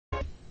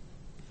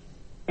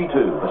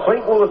The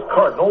St. Louis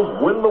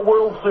Cardinals win the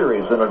World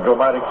Series in a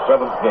dramatic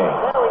seventh game.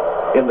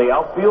 In the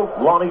outfield,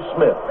 Lonnie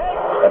Smith.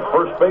 At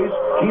first base,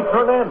 Keith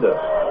Hernandez.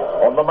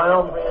 On the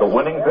mound, the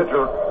winning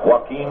pitcher,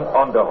 Joaquin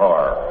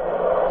Andahar.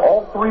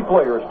 All three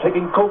players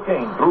taking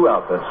cocaine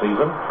throughout that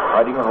season,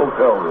 hiding in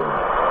hotel rooms,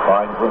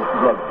 buying from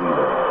drug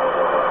dealers.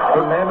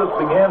 Hernandez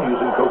began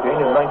using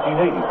cocaine in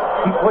 1980.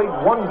 He played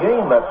one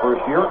game that first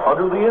year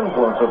under the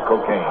influence of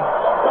cocaine,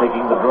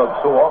 taking the drug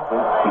so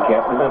often he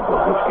can't remember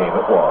which game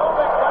it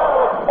was.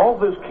 All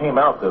this came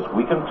out this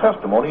week in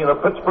testimony in a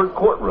Pittsburgh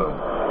courtroom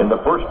in the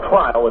first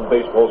trial in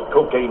baseball's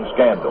cocaine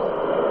scandal.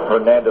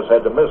 Hernandez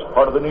had to miss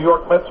part of the New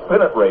York Mets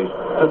pennant race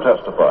to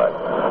testify.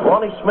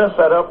 Lonnie Smith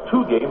sat out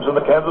 2 games in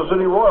the Kansas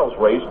City Royals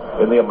race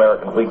in the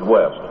American League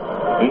West.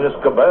 Enos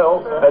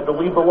Cabell had to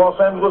leave the Los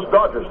Angeles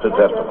Dodgers to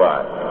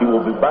testify. He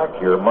will be back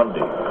here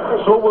Monday.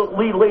 So will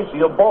Lee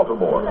Lacy of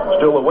Baltimore,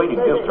 still awaiting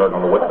his turn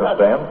on the witness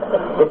stand.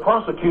 The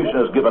prosecution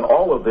has given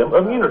all of them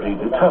immunity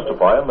to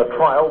testify in the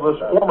trial of this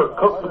former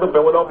cook for the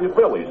Philadelphia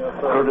Phillies,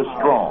 Curtis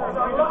Strong.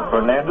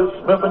 Hernandez,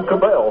 Smith, and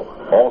Cabell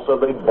all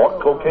said they bought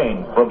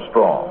cocaine from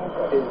Strong.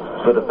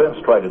 The defense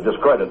tried to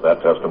discredit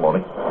that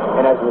testimony.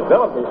 And as a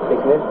result of this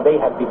sickness, they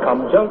have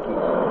become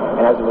junkies.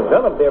 And as a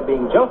result of their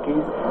being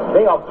junkies,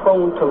 they are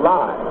prone to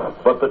lie.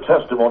 But the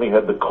testimony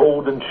had the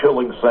cold and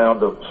chilling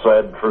sound of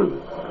sad truth.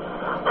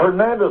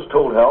 Hernandez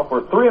told Hal for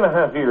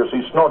 3.5 years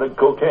he snorted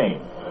cocaine.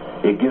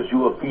 It gives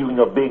you a feeling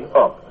of being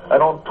up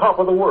and on top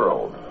of the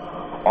world.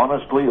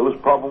 Honestly, it was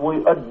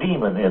probably a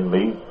demon in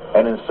me,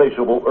 an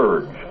insatiable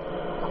urge.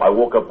 I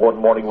woke up one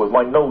morning with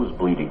my nose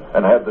bleeding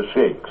and had the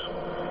shakes.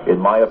 In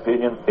my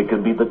opinion, it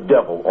could be the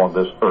devil on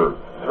this earth.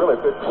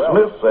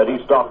 Smith said he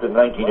stopped in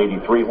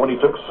 1983 when he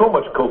took so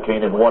much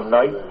cocaine in one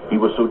night, he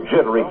was so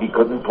jittery he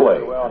couldn't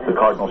play. The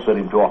Cardinals sent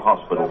him to a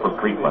hospital for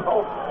treatment.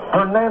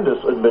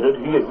 Hernandez admitted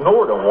he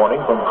ignored a warning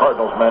from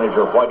Cardinals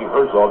manager Whitey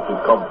Herzog to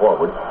come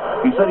forward.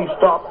 He said he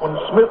stopped when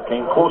Smith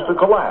came close to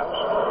collapse,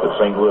 but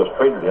St. Louis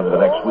traded him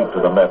the next week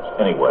to the Mets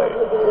anyway.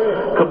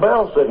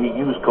 Cabell said he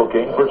used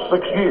cocaine for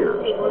 6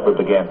 years, but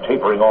began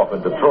tapering off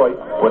in Detroit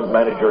when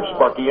manager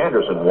Sparky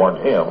Anderson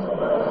warned him.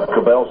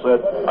 Cabell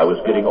said, I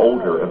was getting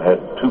older and had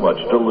too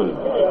much to lose.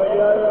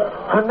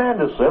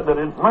 Hernandez said that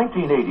in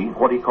 1980,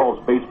 what he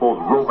calls baseball's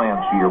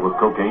romance year with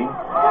cocaine,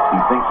 he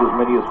thinks as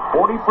many as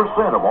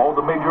 40% of all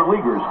the major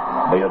leaguers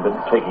may have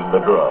been taking the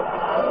drug.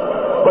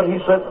 But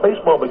he said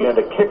baseball began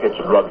to kick its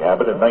drug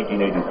habit in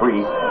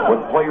 1983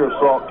 when players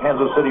saw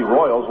Kansas City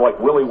Royals like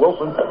Willie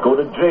Wilson go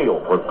to jail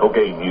for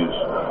cocaine use.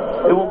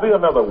 It will be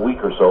another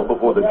week or so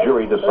before the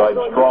jury decides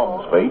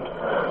Strong's fate,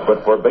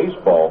 but for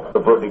baseball, the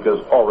verdict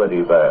is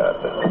already bad.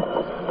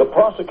 The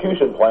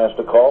prosecution plans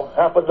to call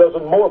half a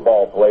dozen more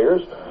ball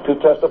players to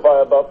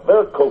testify about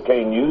their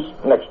cocaine use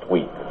next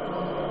week.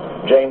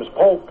 James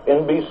Polk,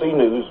 NBC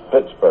News,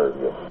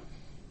 Pittsburgh.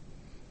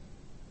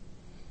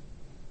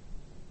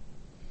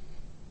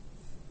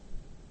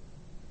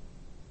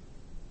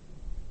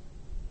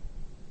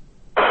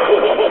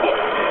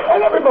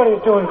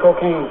 Everybody's doing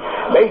cocaine.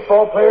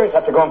 Baseball players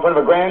have to go in front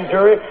of a grand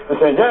jury and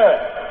say,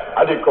 yeah,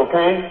 I did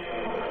cocaine.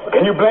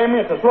 Can you blame me?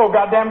 It's a slow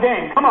goddamn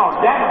game. Come on,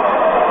 Jack.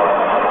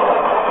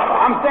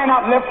 I'm standing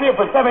out in left field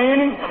for 7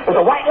 innings. There's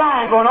a white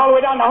line going all the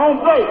way down to home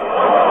plate.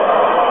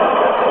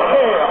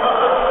 Hell,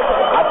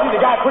 I see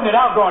the guy putting it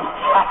out going,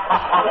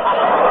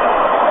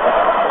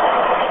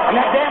 and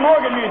that damn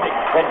organ music.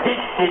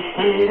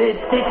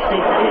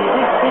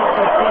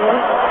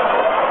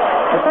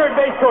 The third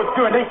base coach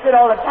doing, they sit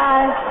all the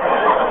time.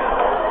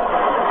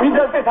 He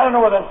does this, I don't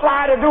know whether to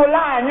slide or do a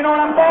line, you know what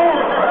I'm saying?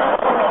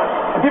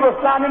 And people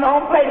sliding in the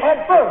home plate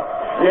head first.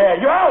 Yeah,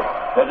 you're out.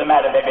 Doesn't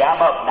matter, baby, I'm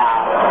up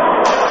now.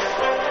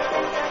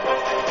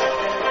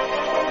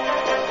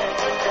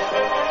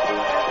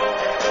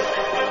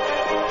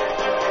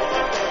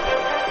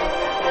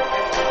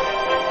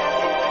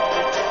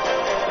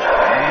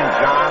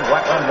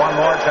 One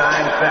more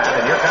time, set.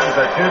 And here comes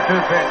the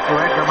 2-2 pitch to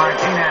Edgar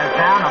Martinez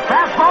down. A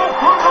fastball,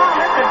 swung on,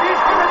 hit the deep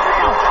to the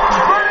field.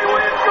 Bernie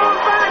Williams goes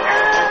back,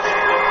 and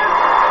it is.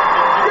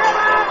 Get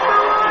out the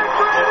line,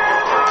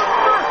 Brandon.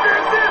 Buster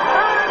this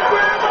time,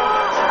 Grandma.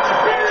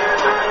 It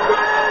is a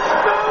grand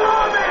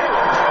salami.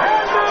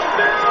 And the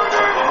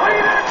builders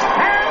lead it.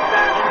 And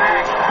the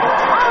next.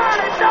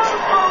 I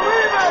don't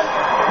believe it.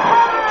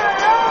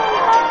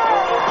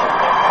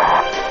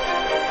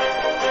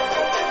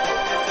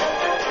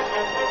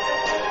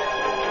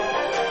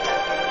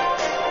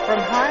 From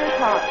high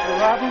atop the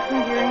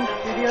Robinson Gearing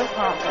Studio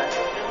Complex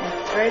in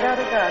straight out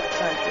of God's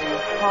country,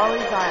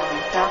 Pawleys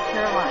Island, South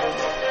Carolina,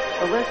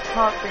 the Let's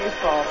Talk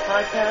Baseball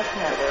Podcast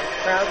Network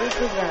proudly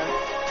presents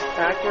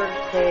Backwards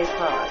K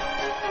Pod.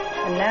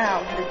 And now,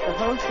 here's the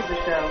host of the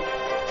show,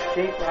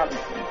 Jake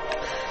Robinson.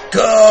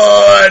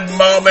 Good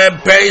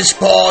moment,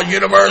 baseball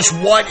universe.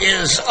 What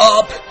is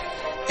up?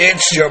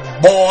 It's your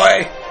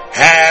boy,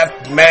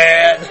 half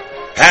man,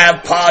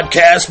 Have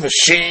Podcast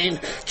Machine,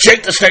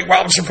 Jake the Snake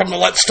Robinson from the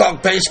Let's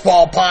Talk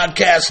Baseball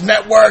Podcast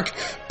Network,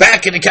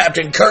 back in the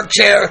Captain Kirk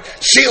chair,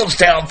 shields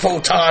down,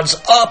 photons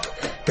up,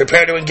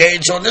 prepare to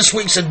engage on this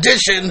week's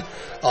edition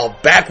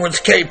of Backwards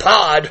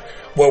K-Pod,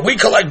 where we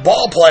collect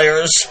ball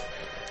players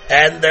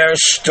and their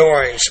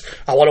stories.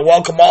 I want to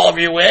welcome all of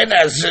you in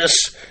as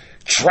this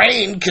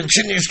train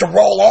continues to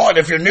roll on.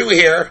 If you're new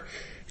here,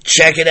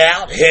 check it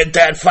out, hit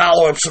that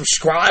follow and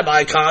subscribe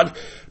icon.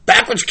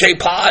 Backwards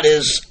K-Pod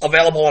is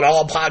available on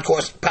all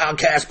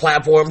podcast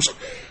platforms,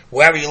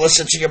 wherever you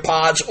listen to your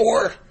pods,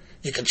 or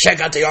you can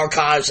check out the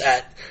archives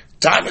at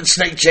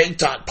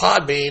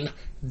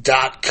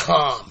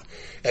diamondsnakejake.podbean.com.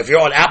 If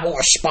you're an Apple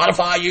or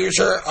Spotify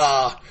user,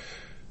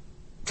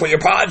 for your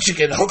pods, you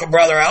can hook a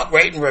brother out,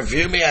 rate and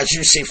review me as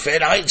you see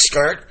fit. I ain't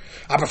skirt.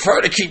 I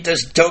prefer to keep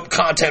this dope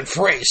content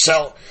free.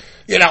 So,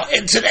 you know,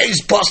 in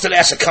today's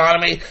busted-ass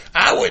economy,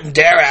 I wouldn't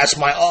dare ask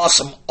my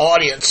awesome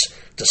audience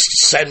to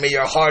send me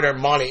your hard-earned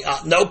money.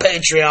 No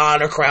Patreon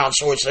or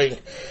crowdsourcing.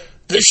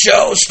 This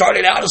show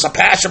started out as a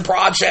passion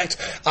project.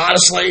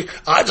 Honestly,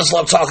 I just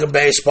love talking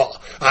baseball.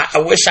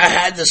 I wish I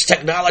had this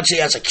technology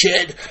as a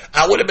kid.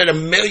 I would have been a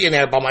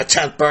millionaire by my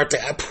 10th birthday.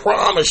 I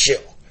promise you.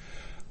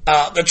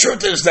 The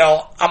truth is,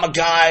 though, I'm a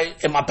guy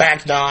in my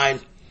back nine,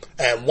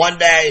 and one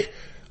day,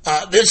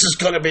 this is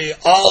going to be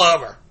all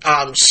over.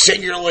 I'm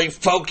singularly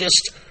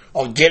focused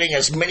on getting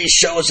as many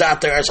shows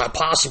out there as I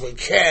possibly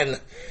can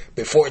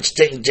before it's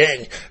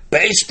ding-ding.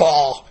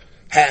 Baseball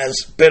has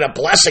been a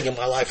blessing in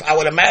my life. I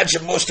would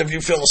imagine most of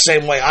you feel the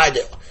same way I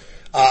do.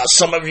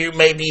 Some of you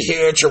may be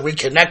here to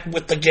reconnect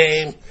with the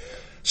game.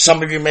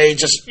 Some of you may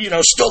just,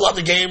 still love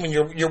the game and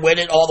you're with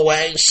it all the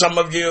way. Some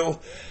of you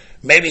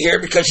may be here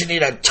because you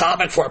need a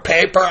topic for a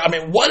paper. I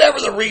mean, whatever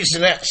the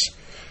reason is.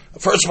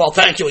 First of all,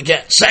 thank you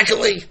again.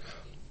 Secondly,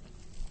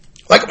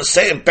 like I was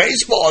saying,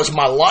 baseball is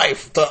my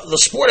life. The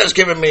sport has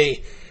given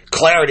me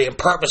clarity and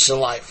purpose in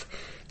life.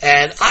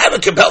 And I have a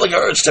compelling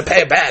urge to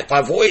pay it back.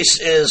 My voice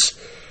is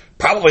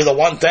probably the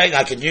one thing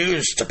I can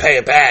use to pay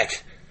it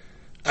back.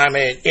 I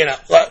mean,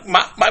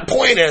 my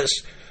point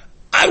is,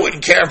 I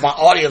wouldn't care if my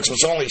audience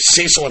was only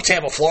Cecil in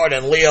Tampa, Florida,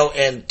 and Leo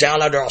in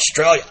down under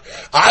Australia.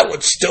 I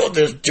would still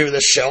do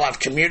this show. I've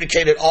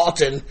communicated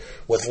often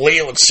with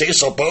Leo and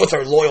Cecil. Both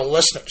are loyal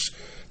listeners.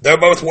 They're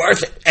both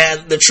worth it.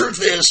 And the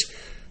truth is,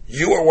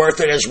 you are worth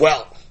it as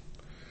well.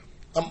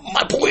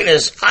 My point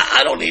is,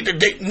 I don't need to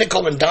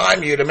nickel and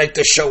dime you to make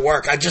this show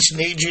work. I just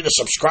need you to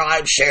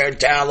subscribe, share,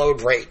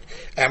 download, rate,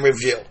 and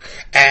review.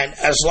 And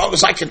as long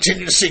as I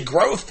continue to see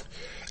growth,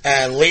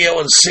 and Leo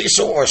and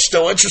Cecil are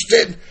still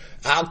interested,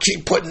 I'll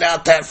keep putting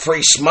out that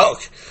free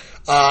smoke.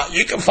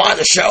 You can find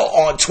the show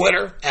on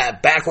Twitter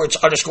at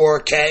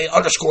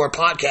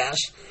backwards_K_podcast,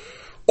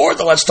 or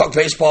the Let's Talk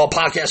Baseball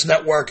Podcast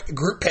Network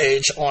group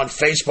page on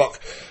Facebook.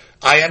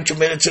 I am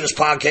committed to this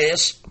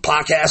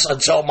podcast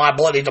until my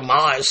bloody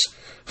demise.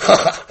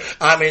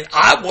 I mean,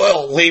 I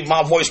will leave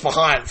my voice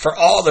behind for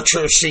all the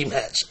true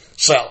seamheads.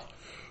 So,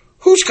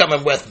 who's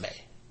coming with me?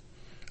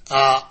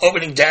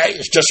 Opening day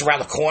is just around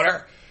the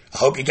corner. I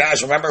hope you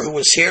guys remember who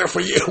was here for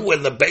you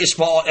when the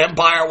baseball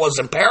empire was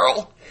in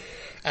peril.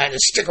 And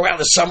stick around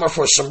this summer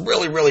for some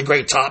really, really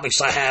great topics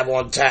I have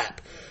on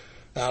tap.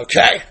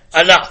 Okay,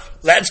 enough.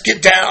 Let's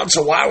get down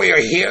to why we are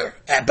here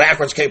at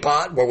Backwards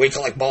K-Pod, where we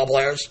collect ball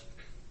players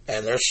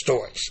and their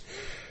stories.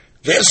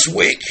 This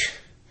week,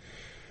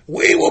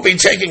 we will be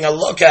taking a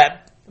look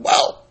at,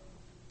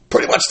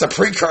 pretty much the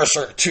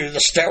precursor to the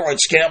steroid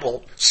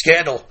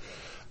scandal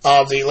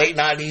of the late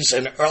 90s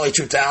and early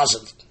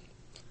 2000s,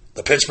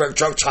 the Pittsburgh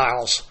drug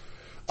trials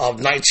of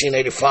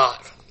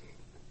 1985.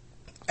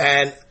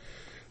 And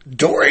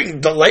during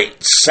the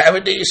late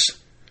 70s,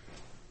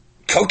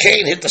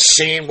 cocaine hit the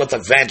scene with a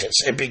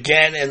vengeance. It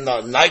began in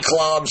the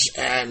nightclubs,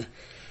 and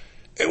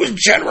it was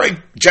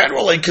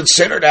generally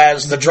considered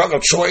as the drug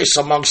of choice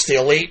amongst the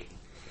elite,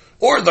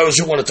 or those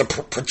who wanted to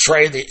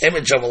portray the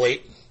image of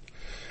elite.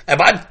 And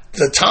by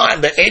the time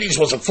the 80s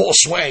was in full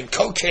swing,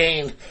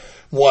 cocaine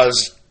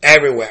was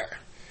everywhere.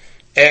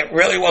 It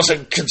really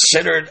wasn't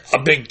considered a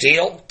big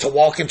deal to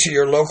walk into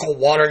your local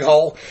watering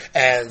hole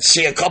and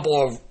see a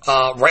couple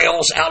of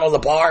rails out on the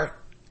bar.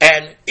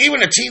 And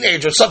even a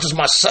teenager such as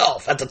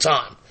myself at the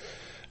time,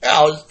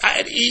 I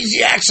had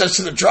easy access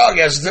to the drug,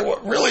 as there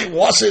really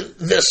wasn't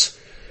this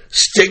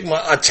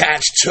stigma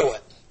attached to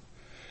it.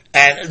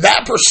 And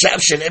that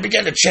perception, it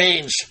began to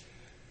change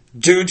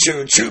due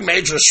to two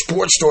major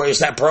sports stories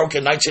that broke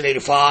in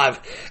 1985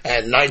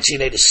 and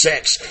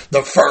 1986.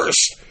 The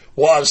first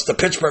was the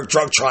Pittsburgh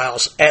drug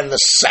trials, and the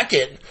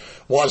second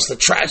was the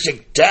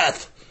tragic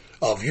death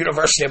of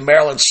University of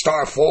Maryland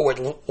star forward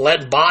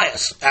Len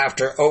Bias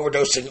after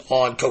overdosing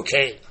on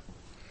cocaine.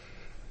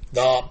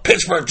 The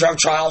Pittsburgh drug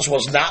trials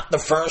was not the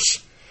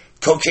first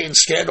cocaine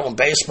scandal in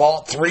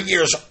baseball. 3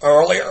 years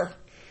earlier,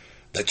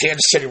 the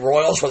Kansas City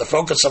Royals were the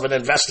focus of an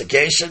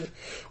investigation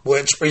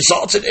which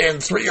resulted in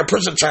 3-year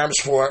prison terms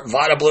for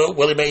Vida Blue,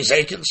 Willie Mays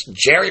Aikens,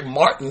 Jerry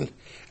Martin,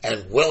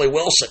 and Willie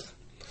Wilson.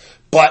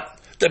 But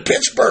the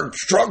Pittsburgh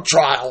drug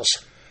trials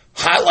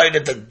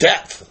highlighted the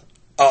depth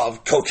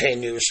of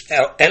cocaine use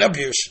and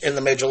abuse in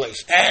the major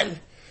leagues. And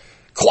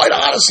quite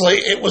honestly,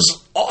 it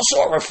was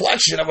also a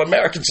reflection of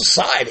American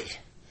society.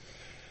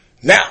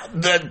 Now,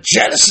 the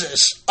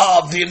genesis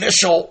of the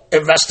initial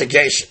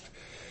investigation,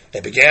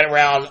 it began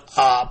around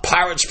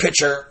Pirates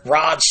pitcher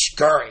Rod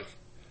Scurry.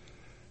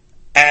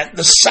 And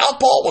the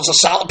Southpaw was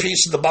a solid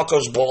piece of the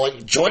Buccos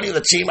bully, joining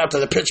the team after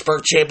the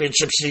Pittsburgh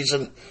championship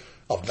season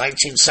of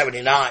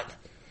 1979.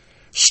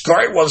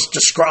 Scurry was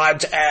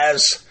described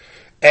as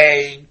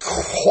a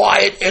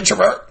quiet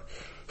introvert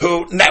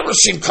who never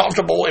seemed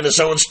comfortable in his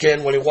own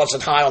skin when he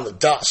wasn't high on the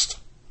dust.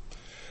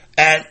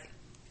 And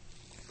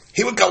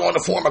he would go on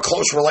to form a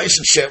close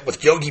relationship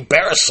with Yogi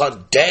Berra's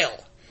son, Dale,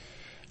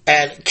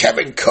 and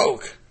Kevin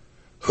Koch,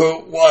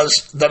 who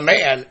was the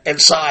man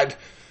inside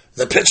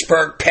the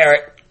Pittsburgh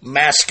Parrot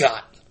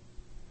mascot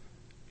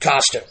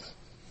costume.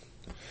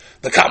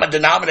 The common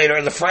denominator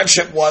in the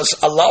friendship was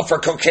a love for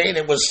cocaine.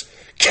 It was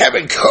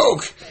Kevin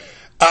Koch,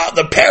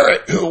 the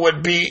Parrot, who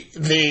would be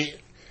the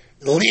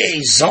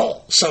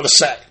liaison, so to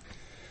say,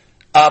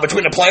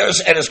 between the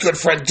players and his good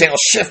friend Dale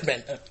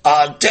Schiffman.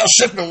 Dale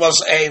Schiffman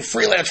was a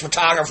freelance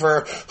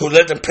photographer who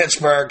lived in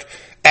Pittsburgh,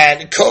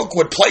 and Koch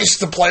would place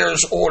the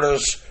players'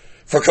 orders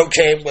for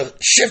cocaine with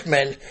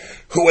Schiffman,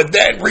 who would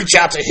then reach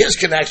out to his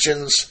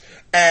connections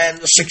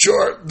and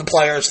secure the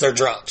players their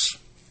drugs.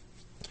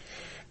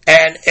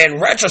 And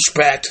in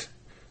retrospect,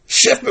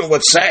 Schiffman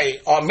would say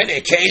on many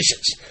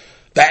occasions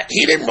that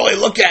he didn't really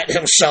look at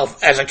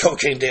himself as a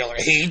cocaine dealer.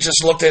 He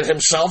just looked at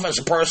himself as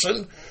a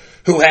person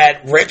who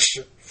had rich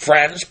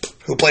friends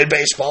who played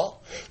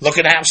baseball,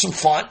 looking to have some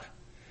fun,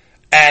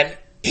 and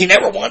he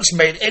never once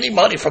made any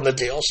money from the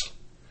deals.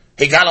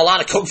 He got a lot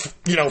of coke,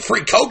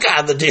 free coke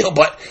out of the deal,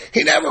 but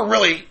he never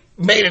really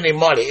made any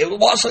money. It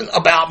wasn't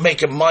about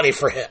making money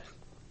for him.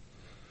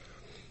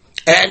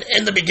 And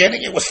in the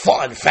beginning, it was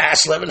fun,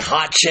 fast living,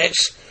 hot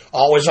chicks,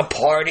 always a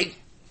party.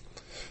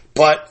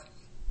 But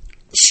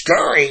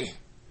Scurry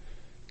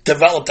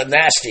developed a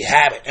nasty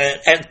habit,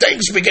 and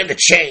things began to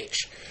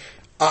change.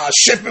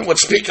 Schiffman would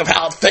speak of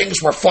how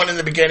things were fun in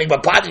the beginning,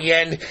 but by the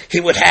end, he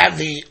would have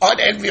the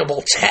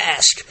unenviable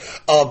task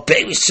of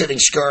babysitting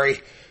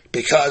Scurry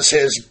because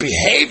his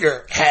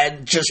behavior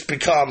had just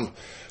become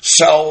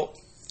so,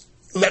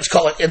 let's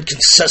call it,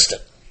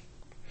 inconsistent.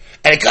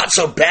 And it got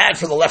so bad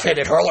for the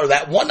left-handed hurler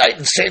that one night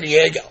in San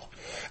Diego,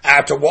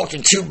 after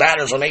walking 2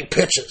 batters on 8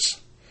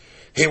 pitches,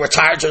 he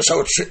retired to his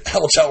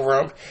hotel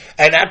room,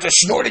 and after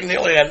snorting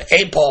nearly an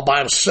 8-ball by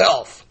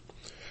himself,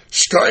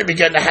 Scurry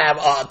began to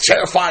have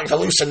terrifying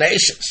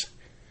hallucinations.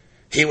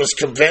 He was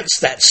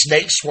convinced that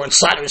snakes were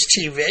inside of his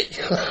TV,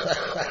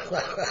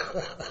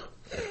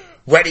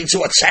 ready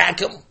to attack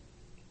him.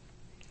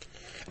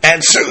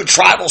 And soon,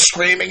 tribal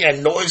screaming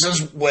and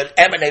noises would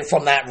emanate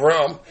from that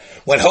room.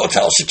 When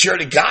hotel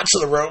security got to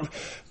the room,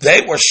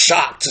 they were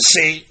shocked to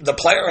see the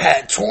player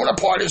had torn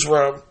apart his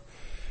room,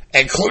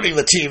 including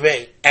the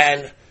TV.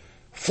 And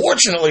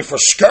fortunately for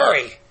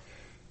Scurry,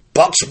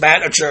 Bucks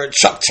manager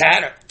Chuck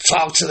Tanner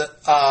talked to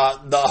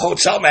the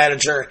hotel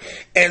manager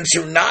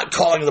into not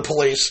calling the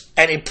police,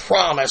 and he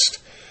promised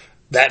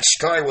that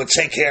Scurry would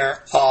take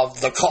care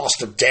of the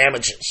cost of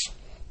damages.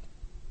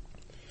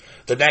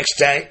 The next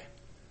day,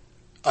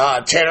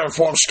 Tanner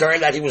informed Scurry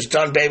that he was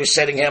done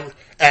babysitting him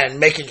and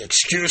making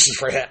excuses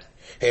for him.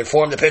 He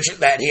informed the pitcher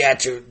that he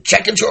had to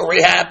check into a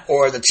rehab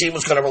or the team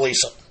was going to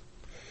release him.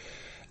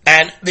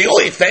 And the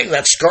only thing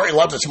that Scurry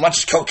loved as much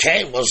as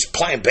cocaine was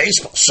playing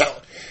baseball.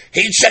 So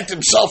he checked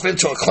himself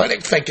into a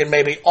clinic thinking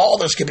maybe all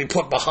this could be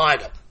put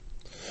behind him.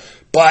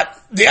 But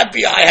the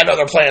FBI had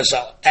other plans,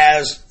 though,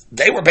 as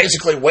they were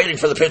basically waiting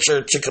for the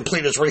pitcher to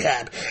complete his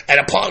rehab. And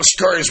upon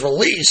Scurry's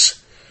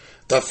release,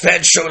 the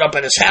Fed showed up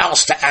at his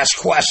house to ask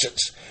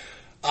questions.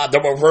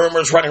 There were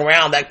rumors running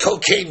around that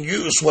cocaine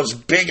use was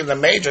big in the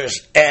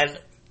majors, and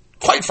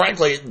quite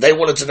frankly, they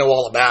wanted to know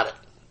all about it.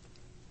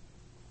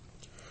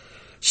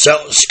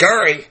 So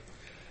Scurry,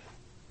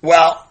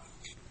 well,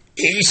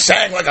 he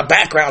sang like a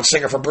background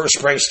singer for Bruce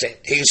Springsteen.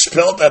 He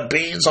spilled the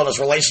beans on his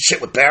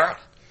relationship with Parrot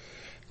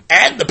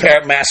and the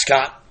Parrot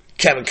mascot,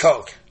 Kevin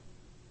Koch.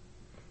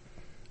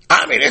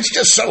 I mean, it's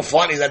just so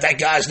funny that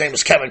guy's name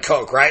is Kevin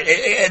Koch, right?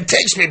 It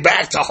takes me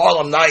back to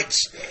Harlem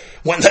Nights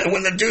when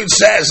the dude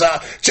says,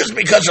 just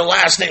because your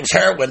last name's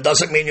heroin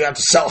doesn't mean you have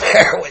to sell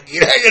heroin.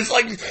 You know, it's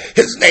like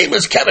his name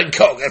is Kevin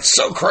Koch. It's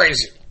so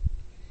crazy.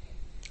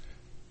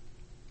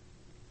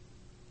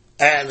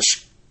 And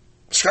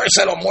Scurry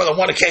said on more than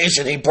one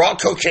occasion he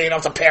brought cocaine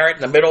off the Parrot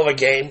in the middle of a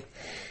game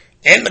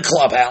in the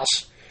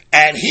clubhouse,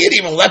 and he had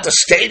even left the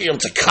stadium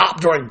to cop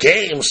during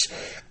games,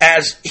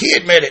 as he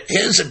admitted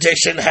his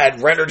addiction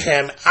had rendered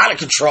him out of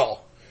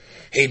control.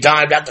 He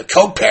dined at the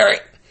Coke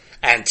Parrot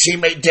and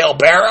teammate Dale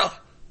Berra,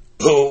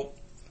 who,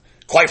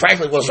 quite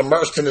frankly, was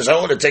immersed in his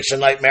own addiction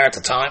nightmare at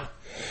the time.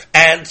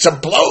 And to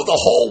blow the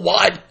whole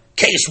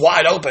case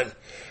wide open,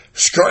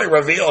 Scurry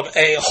revealed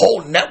a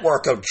whole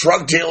network of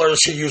drug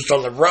dealers he used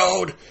on the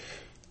road,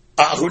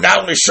 who not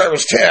only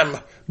serviced him,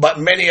 but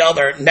many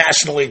other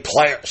National League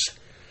players.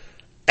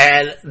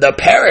 And the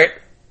Parrot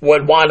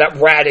would wind up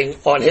ratting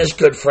on his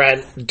good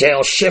friend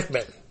Dale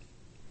Schiffman,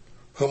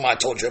 whom I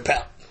told you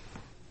about.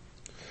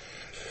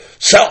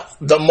 So,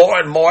 the more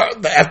and more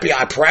the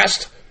FBI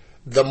pressed,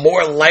 the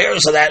more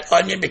layers of that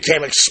onion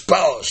became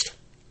exposed.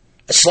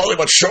 And slowly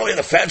but surely,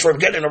 the feds were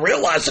beginning to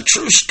realize the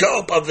true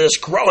scope of this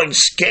growing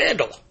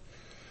scandal.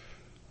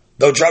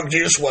 Though drug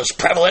use was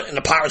prevalent in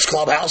the Pirates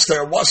clubhouse,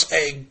 there was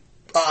a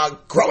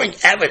growing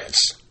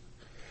evidence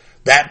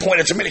that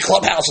pointed to many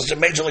clubhouses in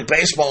Major League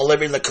Baseball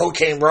living the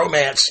cocaine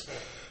romance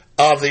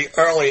of the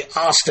early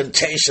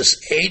ostentatious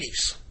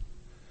 80s.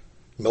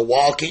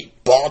 Milwaukee,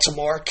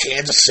 Baltimore,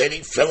 Kansas City,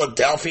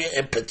 Philadelphia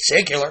in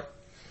particular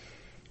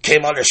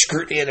came under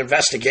scrutiny and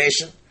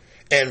investigation.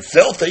 And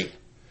filthy,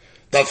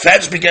 the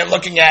feds began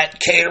looking at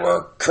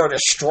caterer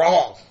Curtis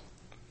Strong.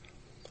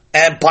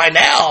 And by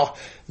now,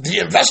 the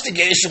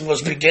investigation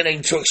was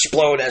beginning to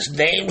explode as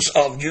names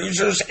of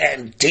users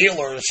and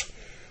dealers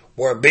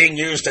were being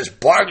used as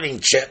bargaining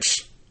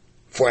chips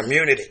for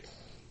immunity.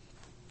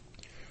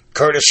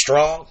 Curtis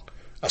Strong,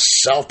 a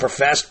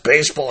self-professed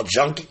baseball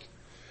junkie,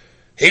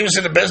 he was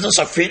in the business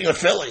of feeding the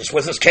Phillies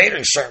with his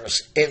catering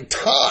service. In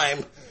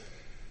time,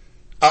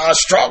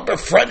 Strong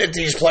befriended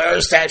these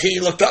players that he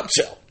looked up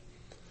to.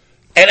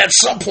 And at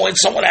some point,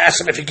 someone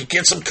asked him if he could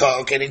get some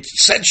coke, and he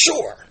said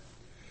sure.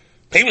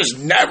 He was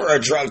never a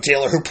drug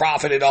dealer who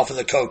profited off of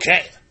the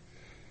cocaine.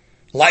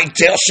 Like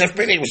Dale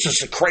Schiffman, he was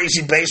just a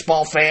crazy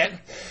baseball fan,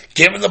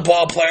 giving the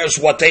ball players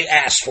what they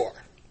asked for.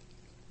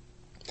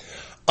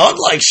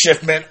 Unlike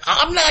Schiffman,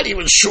 I'm not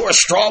even sure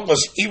Strong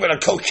was even a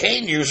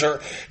cocaine user.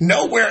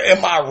 Nowhere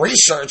in my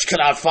research could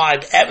I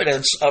find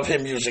evidence of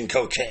him using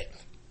cocaine.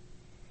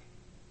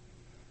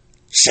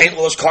 St.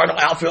 Louis Cardinal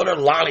outfielder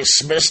Lonnie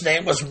Smith's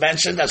name was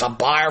mentioned as a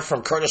buyer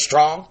from Curtis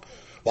Strong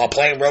while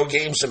playing road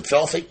games in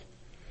Filthy.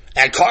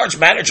 And Cards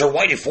manager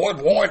Whitey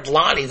Ford warned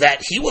Lonnie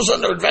that he was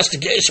under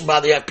investigation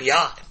by the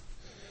FBI.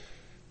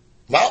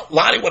 Well,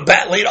 Lonnie would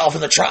bat leadoff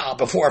in the trial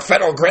before a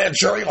federal grand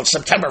jury on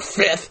September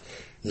 5th,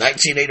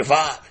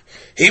 1985.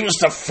 He was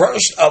the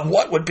first of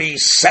what would be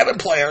 7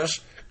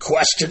 players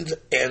questioned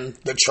in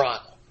the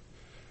trial.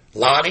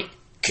 Lonnie,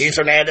 Keith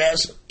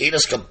Hernandez,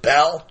 Enos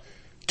Cabell,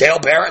 Dale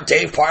Barrett,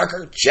 Dave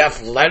Parker,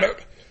 Jeff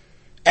Leonard,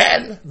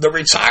 and the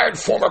retired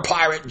former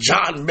Pirate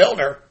John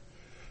Milner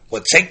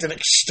would take the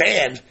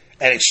stand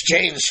in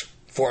exchange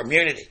for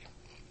immunity.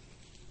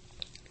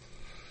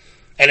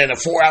 And in a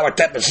 4-hour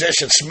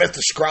deposition, Smith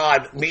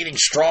described meeting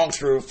Strong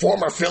through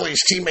former Phillies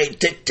teammate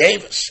Dick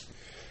Davis.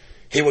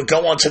 He would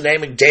go on to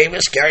naming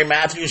Davis, Gary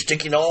Matthews,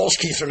 Dickie Knowles,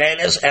 Keith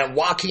Hernandez, and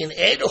Joaquin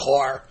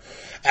Andujar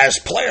as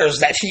players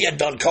that he had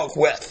done coke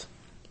with.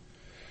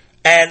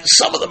 And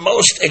some of the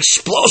most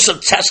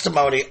explosive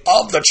testimony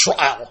of the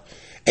trial,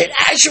 it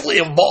actually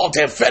involved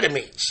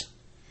amphetamines.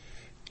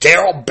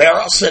 Darrell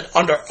Barra said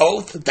under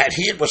oath that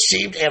he had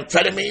received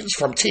amphetamines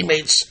from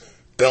teammates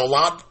Bill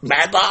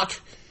Madlock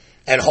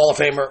and Hall of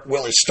Famer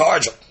Willie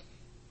Stargell.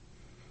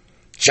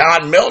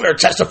 John Milner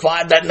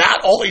testified that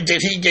not only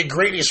did he get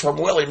greenies from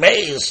Willie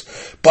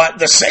Mays, but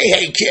the Say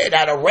Hey Kid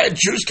had a red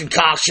juice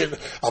concoction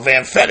of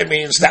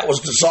amphetamines that was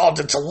dissolved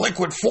into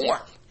liquid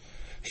form.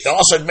 He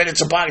also admitted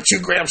to buying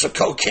 2 grams of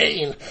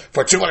cocaine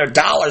for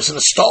 $200 in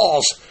the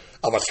stalls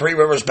of a Three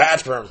Rivers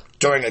bathroom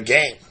during a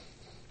game.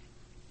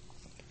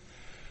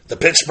 The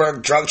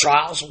Pittsburgh drug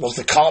trials was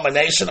the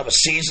culmination of a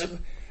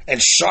season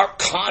and sharp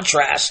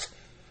contrast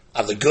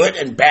of the good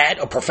and bad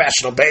of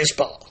professional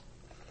baseball.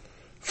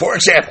 For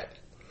example,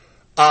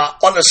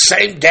 on the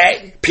same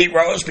day, Pete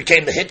Rose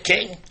became the hit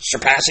king,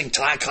 surpassing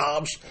Ty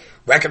Cobb's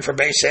record for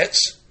base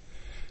hits.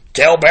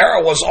 Dale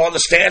Barra was on the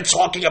stand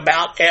talking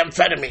about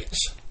amphetamines.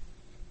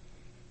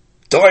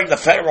 During the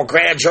federal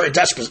grand jury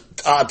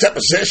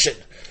deposition,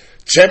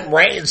 Jim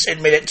Raines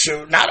admitted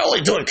to not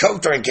only doing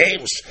coke during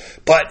games,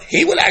 but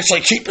he would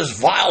actually keep his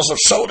vials of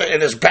soda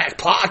in his back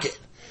pocket.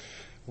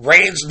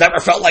 Raines never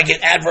felt like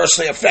it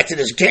adversely affected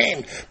his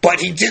game, but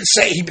he did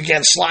say he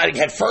began sliding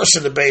headfirst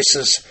in the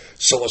bases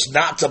so as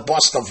not to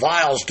bust the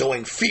vials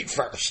going feet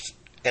first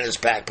in his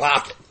back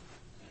pocket.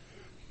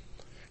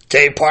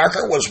 Dave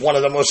Parker was one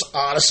of the most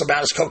honest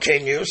about his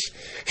cocaine use.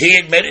 He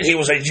admitted he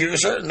was a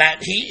user and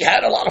that he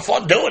had a lot of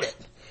fun doing it.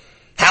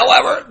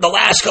 However, the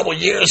last couple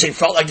of years, he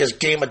felt like his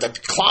game had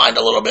declined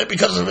a little bit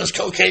because of his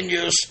cocaine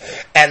use,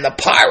 and the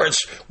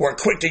Pirates were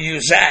quick to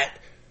use that.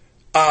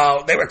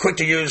 They were quick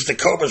to use the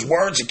Cobra's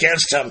words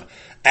against him,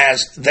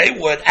 as they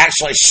would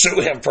actually sue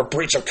him for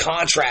breach of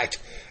contract,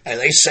 and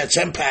they sent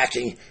him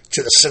packing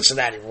to the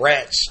Cincinnati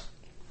Reds.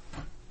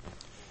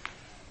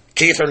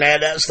 Keith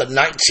Hernandez, the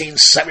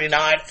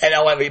 1979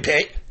 NL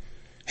MVP,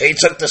 he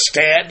took the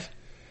stand,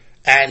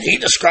 and he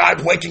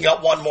described waking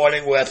up one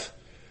morning with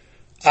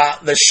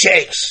the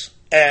shakes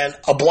and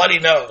a bloody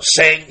nose,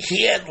 saying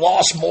he had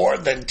lost more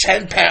than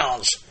 10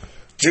 pounds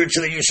due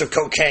to the use of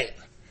cocaine.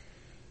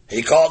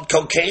 He called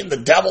cocaine the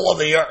devil of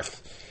the earth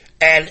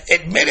and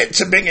admitted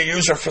to being a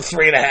user for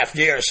 3.5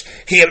 years.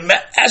 He had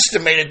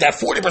estimated that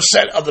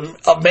 40%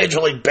 of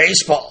Major League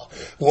Baseball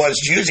was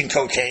using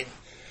cocaine,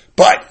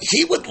 but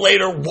he would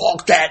later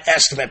walk that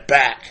estimate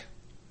back.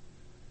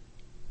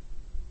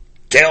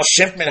 Dale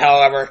Schiffman,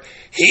 however,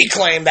 he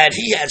claimed that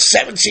he had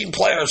 17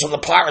 players on the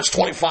Pirates'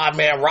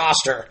 25-man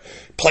roster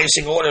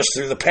placing orders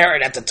through the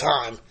Parrot at the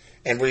time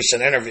in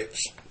recent interviews.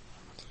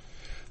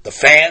 The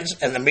fans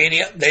and the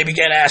media, they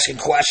began asking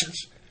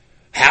questions.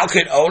 How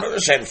could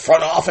owners and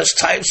front office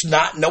types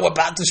not know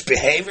about this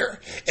behavior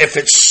if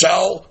it's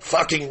so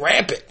fucking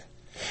rampant?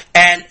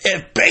 And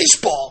if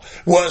baseball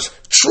was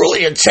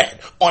truly intent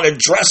on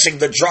addressing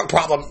the drug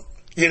problem,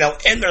 in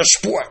their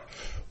sport,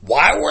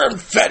 why were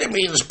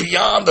amphetamines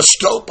beyond the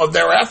scope of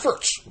their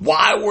efforts?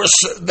 Why were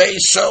they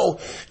so,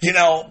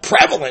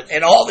 prevalent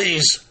in all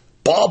these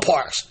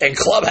ballparks and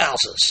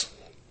clubhouses?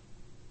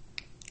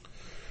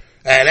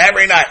 And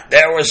every night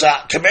there was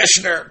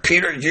Commissioner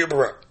Peter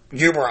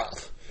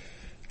Ueberroth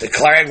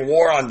declaring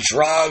war on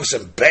drugs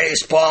and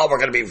baseball. We're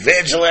going to be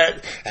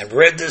vigilant and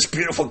rid this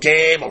beautiful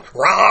game of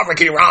rah,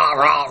 Ricky, rah,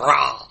 rah,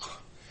 rah.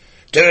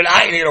 Dude,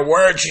 I ain't hear a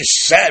word you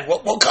said.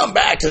 We'll come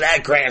back to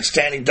that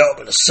grandstanding dope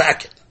in a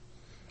second.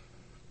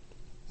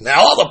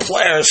 Now, all the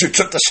players who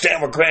took the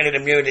stand were granted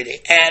immunity,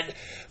 and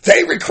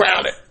they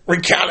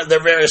recounted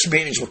their various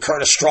meetings with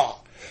Curtis Strong,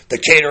 the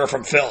caterer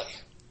from Philly.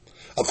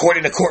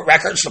 According to court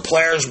records, the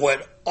players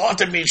would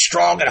often meet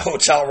Strong in a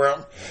hotel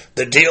room.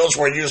 The deals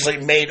were usually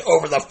made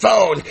over the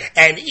phone,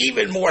 and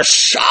even more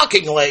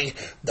shockingly,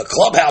 the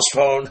clubhouse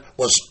phone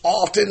was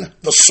often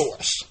the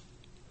source.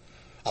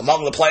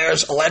 Among the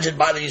players alleged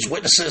by these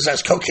witnesses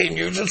as cocaine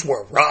users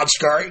were Rod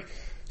Scurry,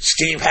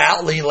 Steve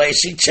Howe, Lee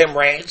Lacy, Tim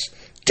Raines,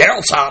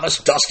 Darryl Thomas,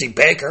 Dusty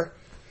Baker,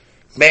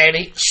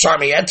 Manny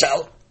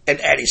Sarmiento, and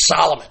Eddie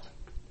Solomon.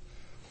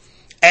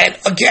 And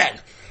again,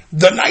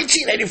 the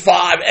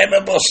 1985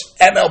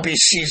 MLB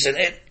season,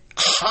 it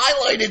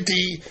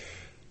highlighted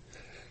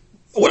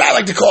what I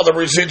like to call the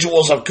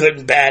residuals of good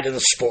and bad in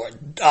the sport.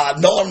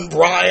 Nolan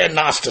Ryan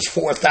notched his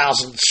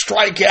 4,000th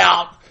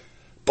strikeout.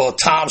 Both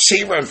Tom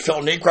Seaver and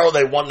Phil Niekro,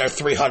 they won their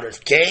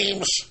 300th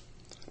games.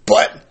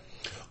 But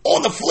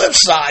on the flip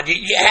side,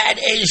 you had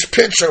ace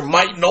pitcher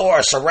Mike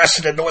Norris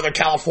arrested in Northern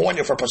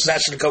California for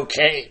possession of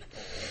cocaine.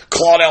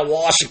 Claudell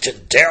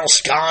Washington, Darryl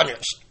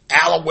Sconyers,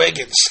 Alan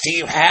Wiggins,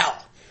 Steve Howe,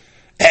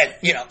 and,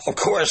 of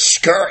course,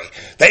 Scurry.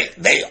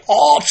 They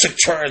all took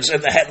turns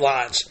in the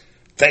headlines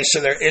thanks to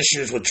their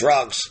issues with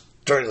drugs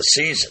during the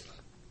season.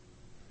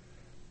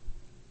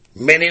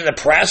 Many in the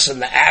press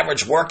and the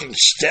average working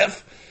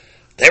stiff,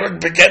 they were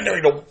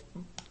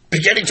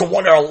beginning to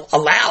wonder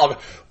aloud,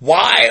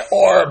 why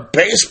are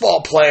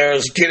baseball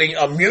players getting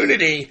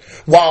immunity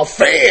while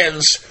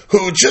fans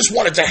who just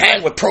wanted to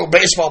hang with pro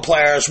baseball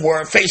players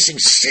were facing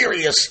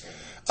serious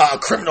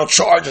criminal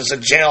charges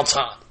and jail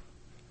time?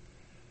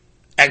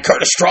 And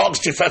Curtis Strong's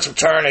defensive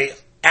attorney,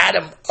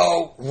 Adam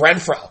O.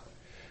 Renfro,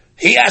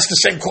 he asked the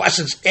same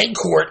questions in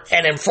court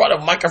and in front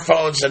of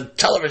microphones and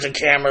television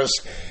cameras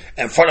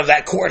in front of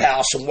that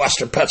courthouse in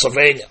Western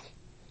Pennsylvania.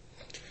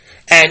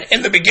 And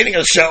in the beginning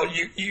of the show,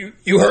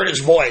 you heard his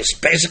voice,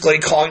 basically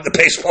calling the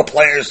baseball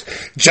players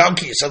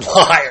junkies and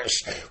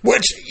liars,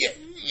 which,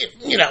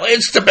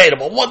 it's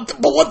debatable.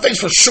 But one thing's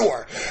for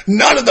sure,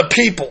 none of the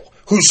people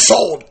who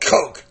sold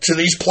coke to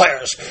these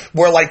players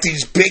were like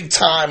these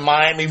big-time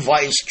Miami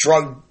Vice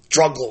drug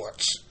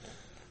lords.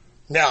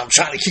 Now, I'm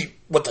trying to keep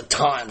with the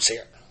times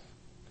here.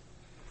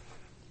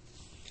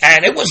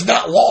 And it was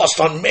not lost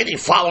on many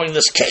following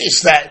this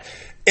case that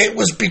it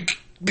was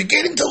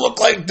beginning to look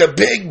like the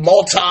big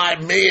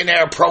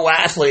multi-millionaire pro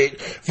athlete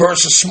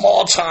versus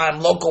small-time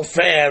local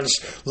fans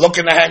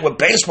looking to hang with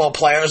baseball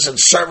players and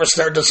service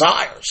their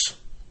desires.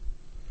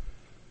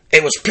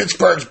 It was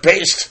Pittsburgh's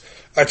based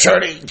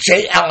attorney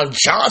J. Allen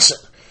Johnson,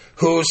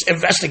 whose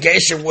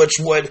investigation, which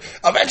would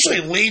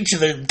eventually lead to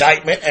the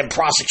indictment and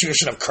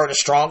prosecution of Curtis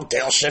Strong,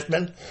 Dale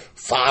Schiffman,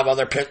 5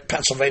 other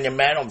Pennsylvania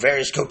men on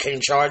various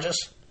cocaine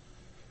charges.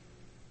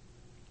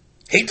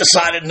 He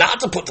decided not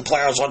to put the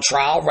players on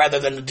trial rather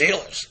than the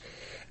dealers.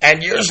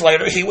 And years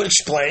later, he would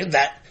explain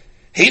that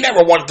he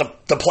never wanted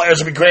the players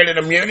to be granted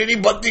immunity,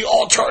 but the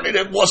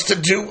alternative was to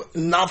do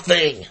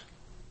nothing.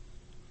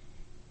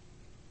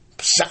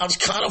 Sounds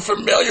kind of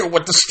familiar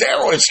with the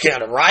steroid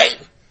scandal, right?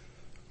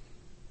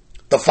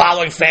 The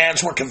following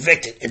fans were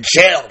convicted and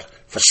jailed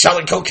for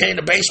selling cocaine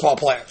to baseball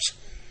players.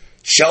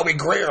 Shelby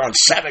Greer on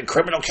 7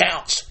 criminal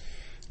counts.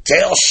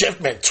 Dale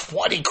Schiffman,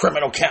 20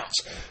 criminal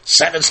counts,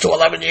 sentenced to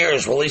 11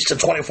 years, released in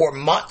 24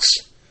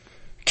 months.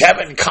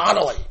 Kevin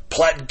Connolly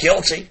pled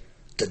guilty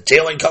to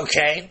dealing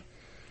cocaine,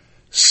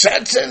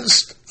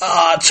 sentenced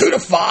 2 to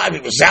 5.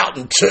 He was out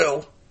in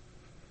 2.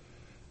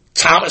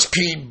 Thomas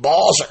P.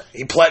 Balzer,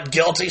 he pled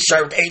guilty,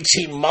 served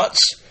 18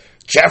 months.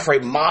 Jeffrey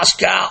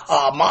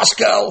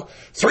Moscow,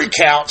 3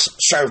 counts,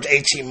 served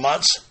 18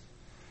 months.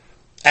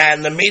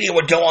 And the media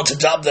would go on to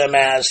dub them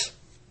as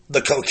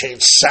the Cocaine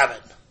 7.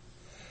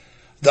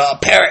 The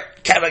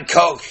Parrot, Kevin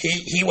Koch,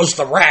 he was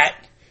the rat.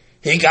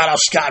 He got off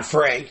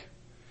scot-free.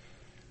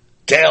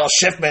 Dale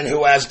Schiffman,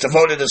 who has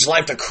devoted his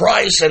life to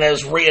Christ and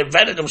has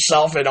reinvented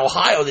himself in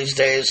Ohio these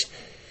days,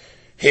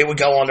 he would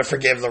go on to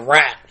forgive the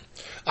rat.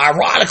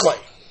 Ironically,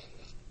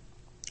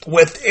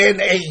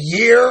 within a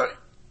year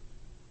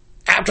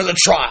after the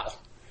trial,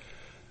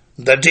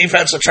 The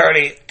defense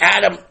attorney,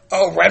 Adam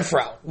O.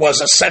 Renfro,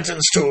 was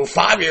sentenced to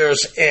 5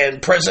 years in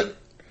prison,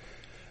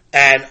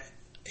 and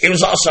he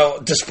was also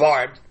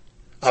disbarred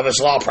of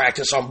his law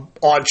practice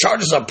on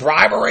charges of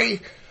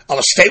bribery of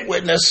a state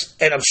witness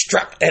and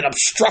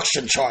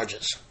obstruction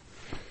charges.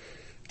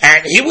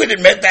 And he would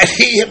admit that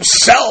he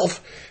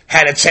himself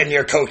had a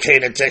 10-year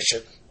cocaine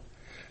addiction.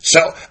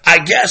 So I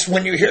guess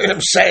when you hear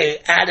him say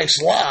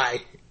addicts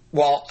lie,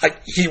 well,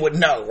 he would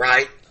know,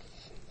 right?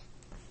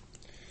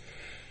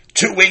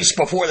 2 weeks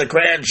before the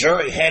grand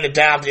jury handed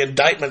down the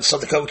indictments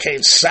of the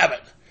Cocaine 7,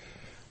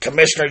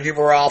 Commissioner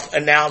Uberoff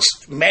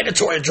announced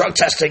mandatory drug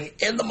testing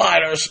in the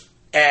minors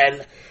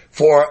and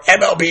for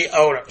MLB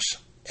owners,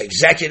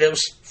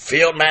 executives,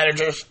 field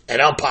managers,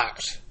 and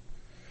umpires.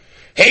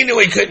 He knew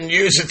he couldn't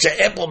use it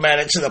to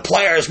implement it to the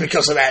players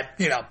because of that,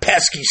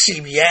 pesky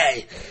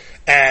CBA.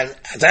 And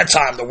at that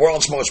time, the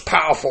world's most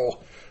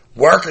powerful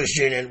workers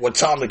union would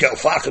tell him to go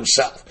fuck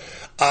himself.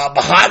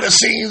 Behind the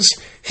scenes,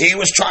 he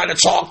was trying to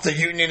talk the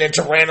union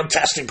into random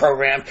testing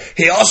program.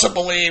 He also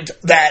believed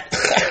that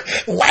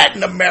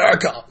Latin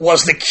America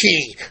was the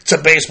key to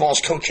baseball's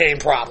cocaine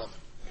problem,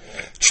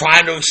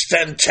 trying to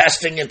extend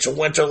testing into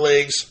winter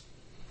leagues.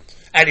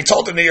 And he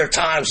told the New York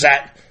Times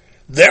that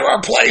there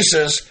are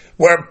places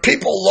where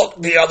people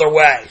look the other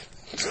way.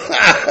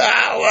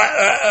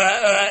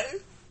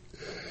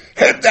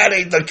 If that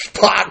ain't the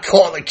pot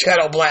calling the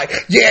kettle black.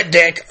 Yeah,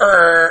 Dick,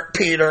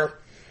 Peter.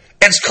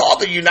 It's called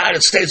the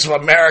United States of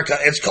America.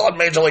 It's called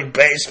Major League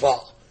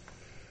Baseball.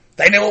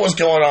 They knew what was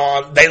going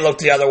on. They looked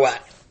the other way.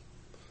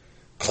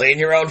 Clean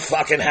your own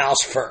fucking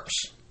house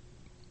first.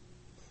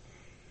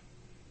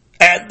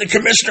 And the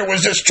commissioner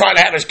was just trying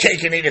to have his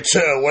cake and eat it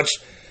too, which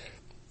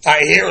I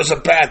hear is a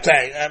bad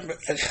thing.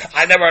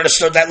 I never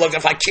understood that. Look,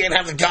 if I can't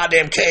have the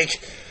goddamn cake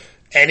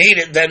and eat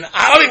it, then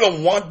I don't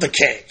even want the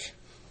cake.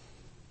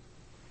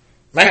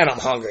 Man, I'm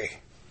hungry.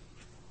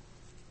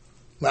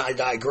 I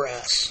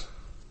digress.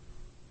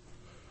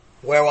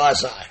 Where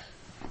was I?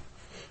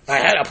 I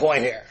had a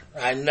point here.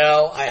 I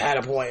know I had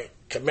a point.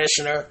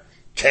 Commissioner,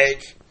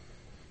 cake.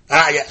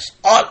 Yes.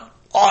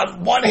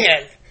 On one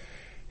hand,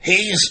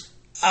 he's,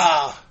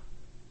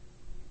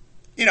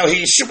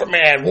 he's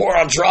Superman, war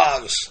on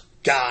drugs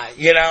guy.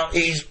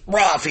 He's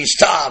rough, he's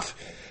tough.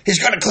 He's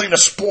going to clean the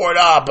sport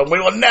up, and we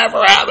will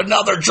never have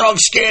another drug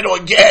scandal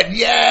again.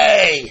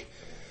 Yay!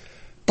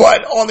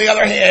 But on the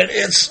other hand,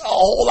 it's a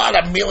whole lot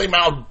of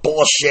mealy-mouthed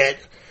bullshit.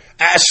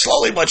 As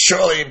slowly but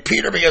surely,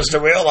 Peter begins to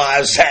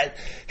realize that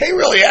he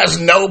really has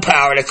no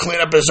power to clean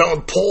up his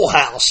own pool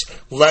house,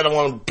 let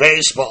alone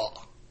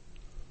baseball.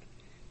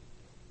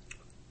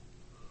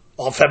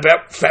 On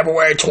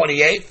February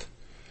 28th,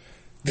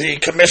 the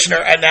commissioner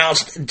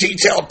announced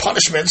detailed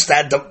punishments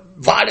that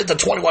divided the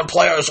 21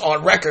 players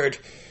on record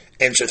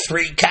into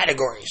 3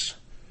 categories.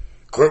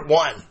 Group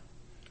 1,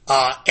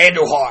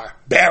 Andujar,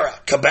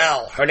 Berra,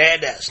 Cabell,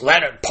 Hernandez,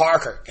 Leonard,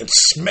 Parker, and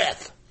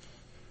Smith.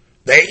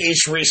 They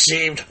each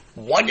received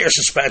 1 year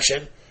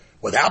suspension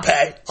without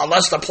pay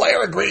unless the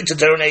player agreed to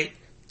donate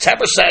 10%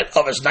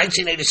 of his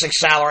 1986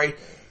 salary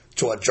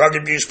to a drug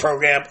abuse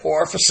program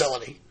or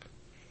facility,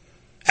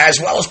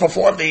 as well as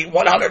perform the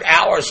 100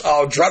 hours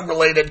of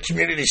drug-related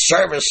community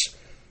service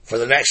for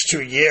the next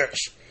 2 years.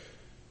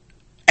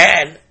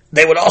 And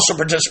they would also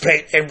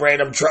participate in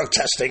random drug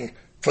testing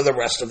for the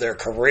rest of their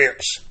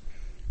careers.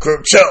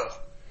 Group 2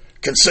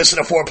 consisted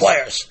of 4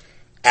 players: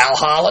 Al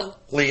Holland,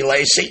 Lee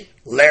Lacy,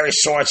 Larry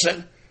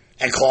Sorensen,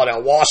 and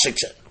Claudell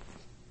Washington.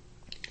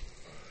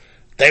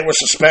 They were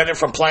suspended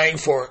from playing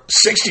for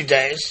 60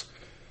 days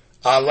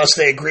unless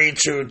they agreed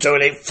to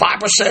donate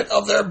 5%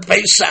 of their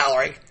base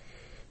salary,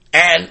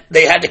 and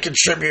they had to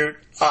contribute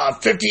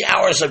 50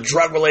 hours of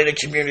drug-related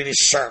community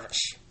service.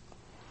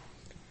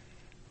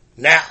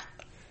 Now,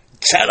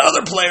 10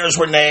 other players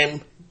were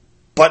named,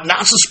 but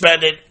not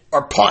suspended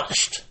or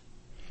punished.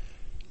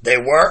 They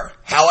were,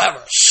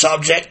 however,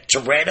 subject to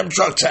random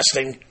drug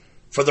testing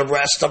for the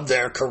rest of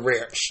their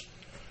careers.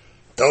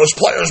 Those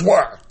players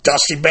were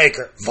Dusty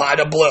Baker,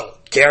 Vida Blue,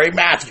 Gary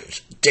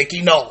Matthews,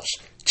 Dickie Knowles,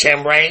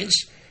 Tim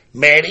Raines,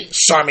 Manny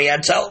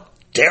Sarmiento,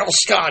 Darryl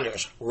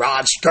Sconyers,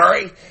 Rod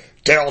Scurry,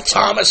 Daryl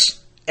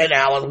Thomas, and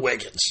Alan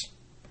Wiggins.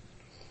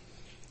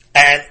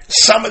 And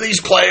some of these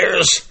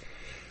players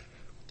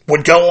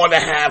would go on to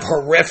have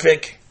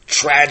horrific,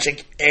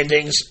 tragic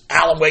endings.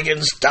 Alan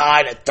Wiggins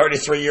died at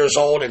 33 years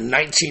old in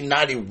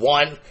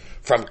 1991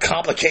 from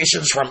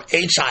complications from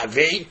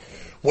HIV,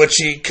 which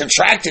he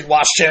contracted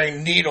while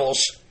sharing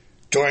needles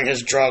during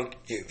his drug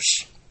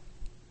use.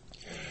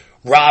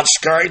 Rod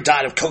Scurry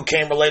died of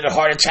cocaine-related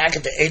heart attack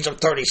at the age of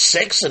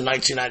 36 in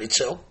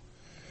 1992.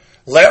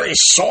 Larry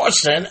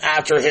Sorensen,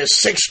 after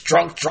his 6th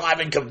drunk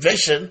driving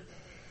conviction,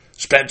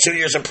 spent 2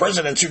 years in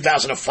prison in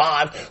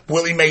 2005.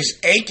 Willie Mays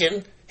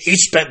Aiken, he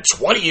spent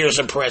 20 years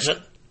in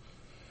prison.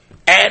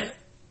 And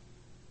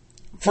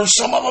for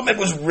some of them, it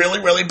was really,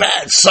 really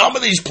bad. Some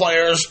of these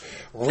players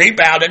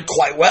rebounded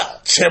quite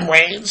well. Tim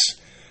Raines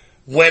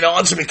went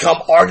on to become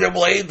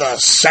arguably the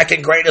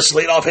 2nd greatest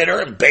leadoff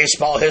hitter in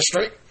baseball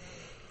history.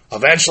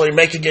 eventually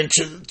making it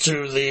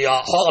to the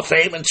Hall of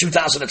Fame in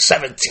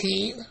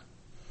 2017.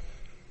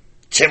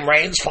 Tim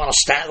Raines' final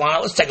stat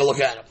line, let's take a look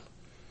at him.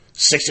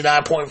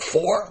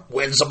 69.4,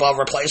 wins above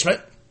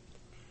replacement.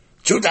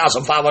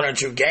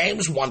 2,502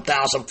 games,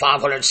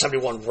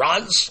 1,571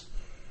 runs,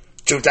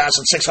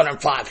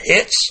 2,605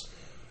 hits,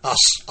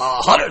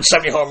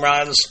 170 home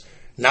runs,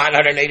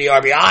 980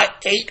 RBI,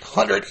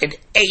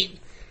 808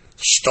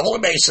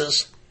 stolen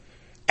bases,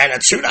 and a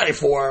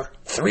 294,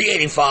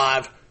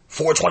 385,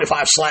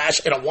 425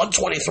 slash, and a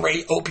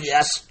 123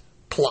 OPS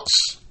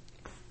plus.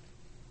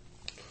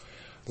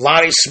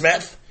 Lonnie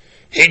Smith,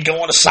 he'd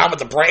go on to sign with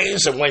the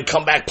Braves and win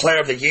Comeback Player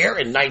of the Year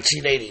in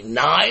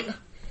 1989.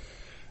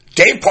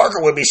 Dave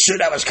Parker would be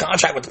sued out of his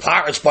contract with the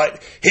Pirates,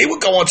 but he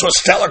would go on to a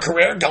stellar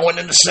career going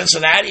into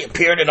Cincinnati,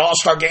 appeared in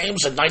All-Star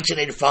games in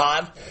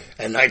 1985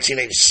 and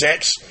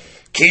 1986.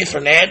 Keith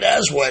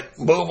Hernandez would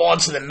move on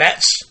to the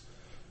Mets,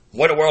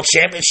 win a World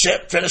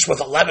Championship, finish with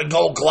 11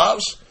 Gold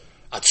Gloves,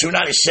 a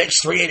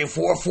 296,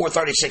 384,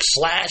 436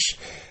 slash,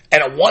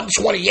 and a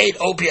 128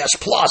 OPS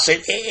plus.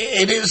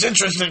 It is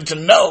interesting to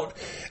note,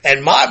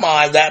 in my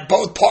mind, that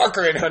both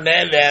Parker and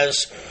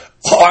Hernandez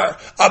are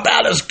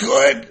about as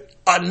good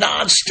a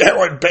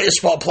non-steroid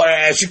baseball player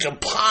as you can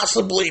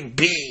possibly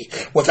be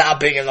without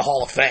being in the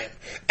Hall of Fame.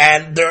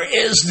 And there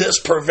is this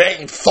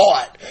pervading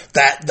thought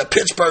that the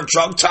Pittsburgh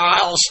drug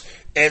trials,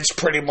 it's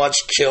pretty much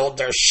killed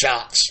their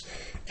shots.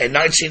 In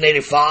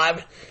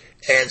 1985,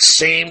 it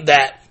seemed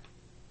that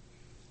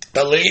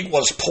the league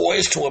was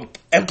poised to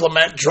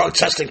implement drug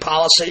testing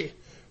policy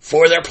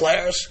for their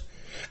players.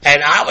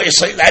 And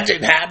obviously that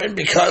didn't happen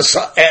because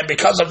of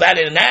that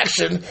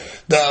inaction,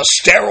 the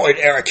steroid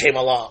era came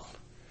along.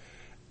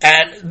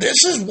 And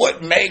this is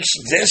what makes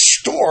this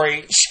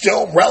story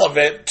still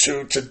relevant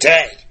to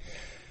today.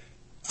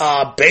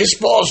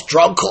 Baseball's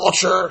drug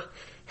culture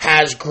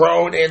has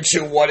grown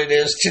into what it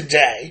is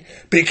today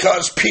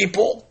because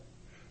people,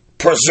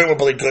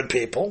 presumably good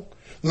people,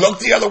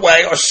 looked the other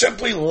way or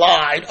simply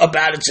lied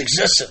about its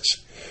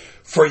existence.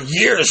 For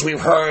years we've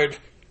heard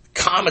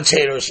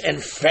commentators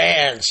and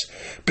fans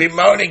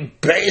bemoaning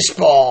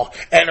baseball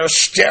and her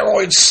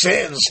steroid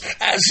sins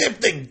as if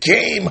the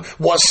game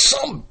was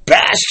some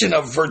bastion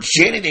of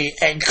virginity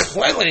and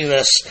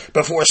cleanliness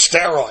before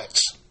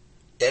steroids.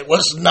 It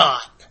was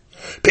not.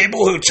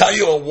 People who tell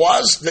you it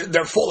was,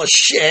 they're full of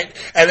shit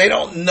and they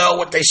don't know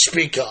what they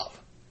speak of.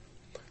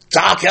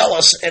 Doc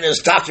Ellis in his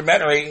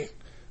documentary,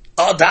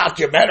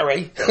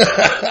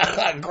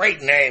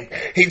 great name,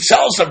 he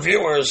tells the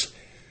viewers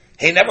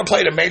he never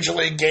played a major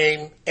league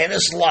game in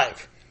his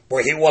life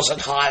where he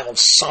wasn't high on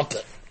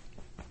something.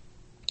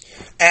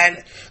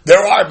 And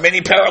there are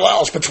many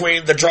parallels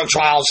between the drug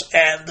trials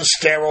and the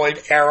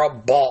steroid era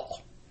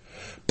ball.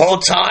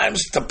 Both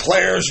times, the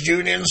players'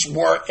 unions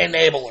were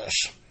enablers.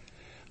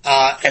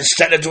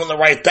 Instead of doing the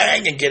right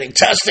thing and getting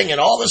testing and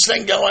all this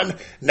thing going,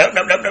 nope,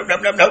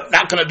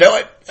 not going to do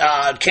it.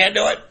 Can't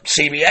do it.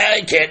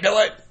 CBA, can't do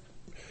it.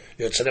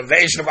 It's an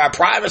invasion of our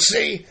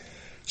privacy.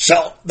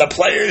 So the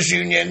players'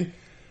 union,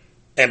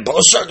 in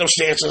both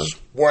circumstances,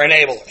 were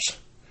enablers.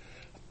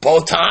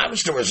 Both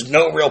times, there was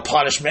no real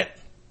punishment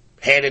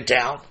handed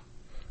down.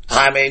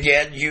 I mean,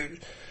 yeah,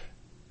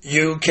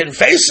 you can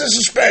face a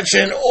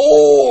suspension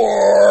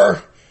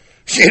or,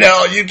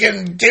 you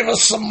can give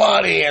us some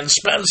money and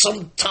spend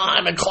some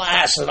time in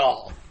class and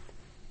all.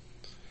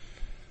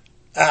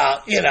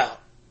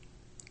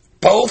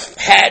 Both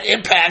had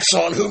impacts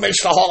on who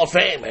makes the Hall of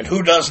Fame and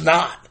who does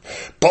not.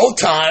 Both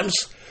times,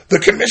 the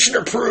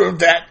commissioner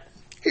proved that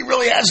he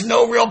really has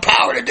no real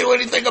power to do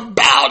anything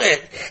about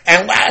it.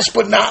 And last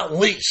but not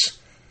least,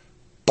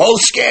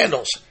 both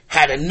scandals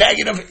had a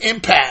negative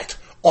impact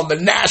on the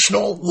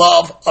national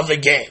love of the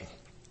game.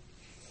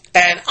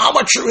 And I'm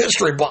a true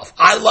history buff.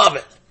 I love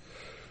it.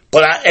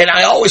 But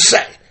I always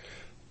say,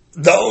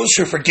 those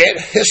who forget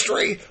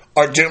history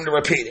are doomed to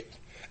repeat it.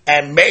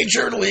 And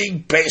Major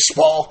League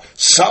Baseball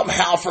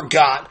somehow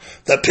forgot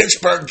the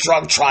Pittsburgh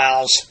drug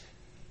trials,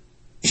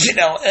 in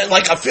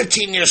like a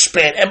 15-year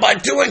span. And by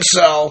doing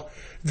so,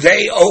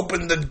 they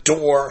opened the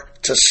door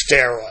to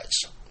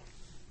steroids.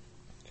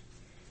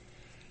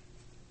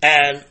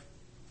 And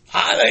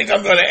I think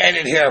I'm going to end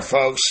it here,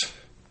 folks.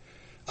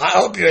 I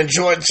hope you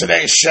enjoyed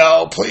today's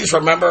show. Please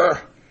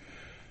remember,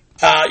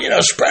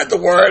 spread the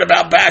word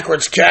about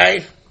Backwards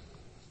K.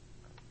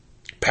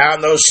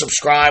 Pound those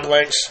subscribe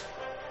links.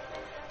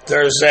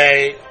 There's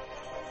a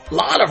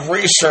lot of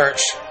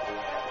research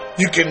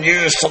you can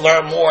use to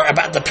learn more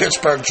about the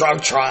Pittsburgh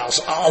drug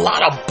trials. A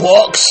lot of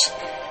books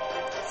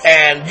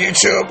and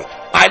YouTube.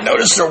 I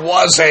noticed there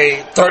was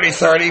a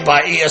 30-30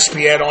 by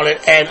ESPN on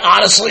it, and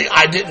honestly,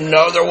 I didn't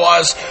know there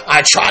was.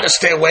 I try to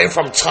stay away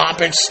from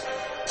topics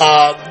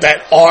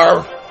that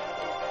are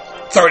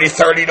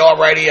 30-30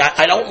 already.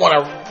 I don't want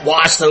to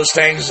watch those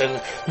things and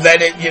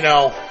let it,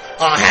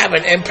 have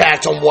an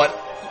impact on what,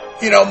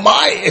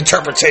 my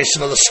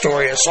interpretation of the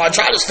story is. So I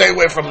try to stay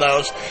away from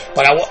those,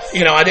 but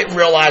I didn't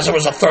realize there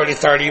was a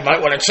 30-30. You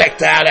might want to check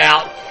that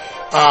out.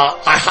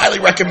 I highly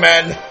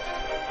recommend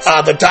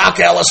the Doc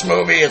Ellis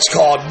movie. It's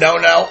called No,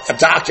 a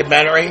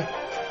documentary.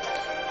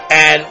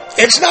 And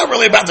it's not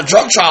really about the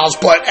drug trials,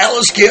 but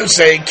Ellis gives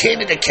a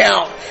candid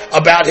account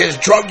about his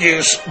drug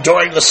use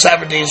during the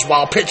 70s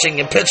while pitching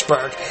in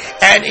Pittsburgh.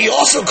 And he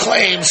also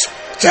claims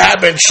to have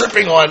been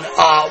tripping on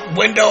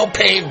window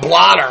pane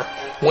blotter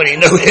when he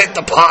hit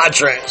the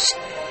Padres.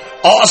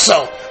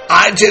 Also,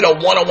 I did a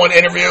one-on-one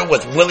interview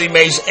with Willie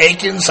Mays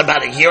Aikens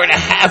about a year and a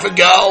half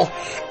ago,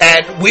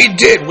 and we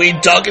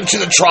dug into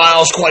the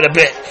trials quite a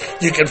bit.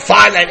 You can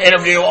find that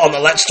interview on the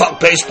Let's Talk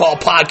Baseball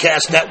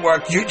Podcast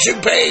Network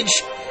YouTube page,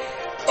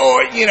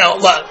 or,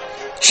 look,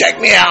 check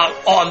me out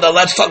on the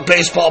Let's Talk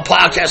Baseball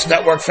Podcast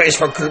Network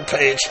Facebook group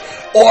page,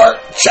 or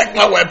check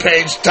my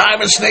webpage,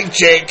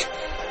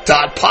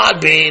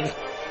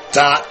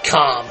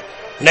 diamondsnakejake.podbean.com.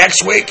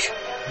 Next week,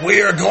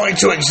 we are going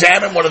to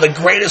examine one of the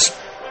greatest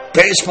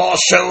baseball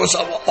shows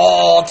of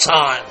all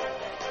time.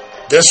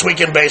 This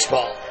Week in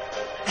Baseball.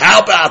 How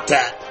about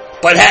that?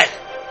 But hey,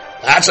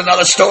 that's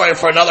another story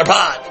for another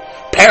pod.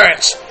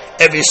 Parents,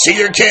 if you see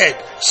your kid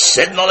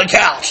sitting on the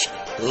couch,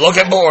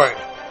 looking bored,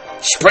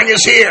 spring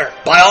is here.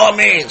 By all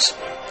means,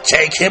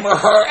 take him or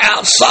her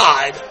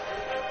outside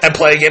and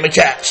play a game of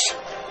catch.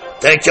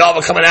 Thank y'all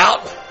for coming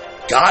out.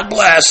 God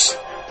bless,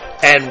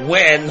 and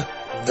win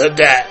the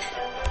day.